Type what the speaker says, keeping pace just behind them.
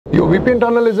Your VPN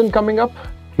tunnel isn't coming up?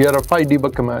 Here are 5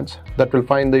 debug commands that will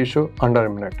find the issue under a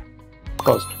minute.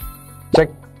 First, check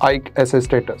IKE SA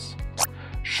Status.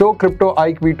 Show crypto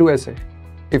IKE V2 SA.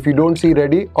 If you don't see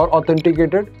ready or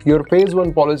authenticated, your phase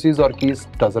 1 policies or keys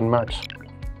doesn't match.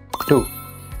 2.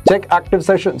 Check active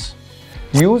sessions.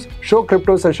 Use show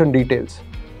crypto session details.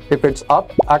 If it's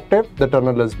up, active, the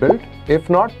tunnel is built.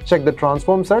 If not, check the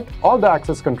transform set or the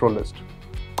access control list.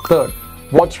 Third,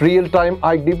 watch real-time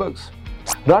IKE debugs.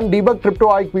 Run debug crypto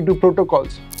IKE V2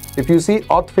 protocols. If you see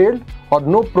auth failed or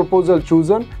no proposal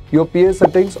chosen, your PA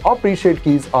settings or pre-shade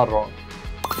keys are wrong.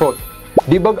 Fourth,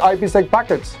 debug IPsec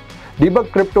packets.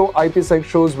 Debug crypto IPsec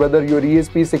shows whether your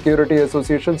ESP security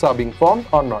associations are being formed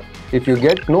or not. If you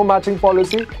get no matching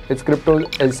policy, it's crypto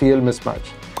LCL mismatch.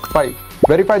 5.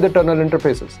 Verify the tunnel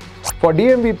interfaces. For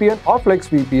DMVPN or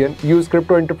FlexVPN, use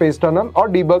crypto interface tunnel or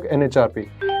debug NHRP.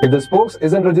 If the spokes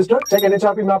isn't registered, check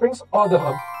NHRP mappings or the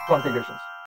hub configurations.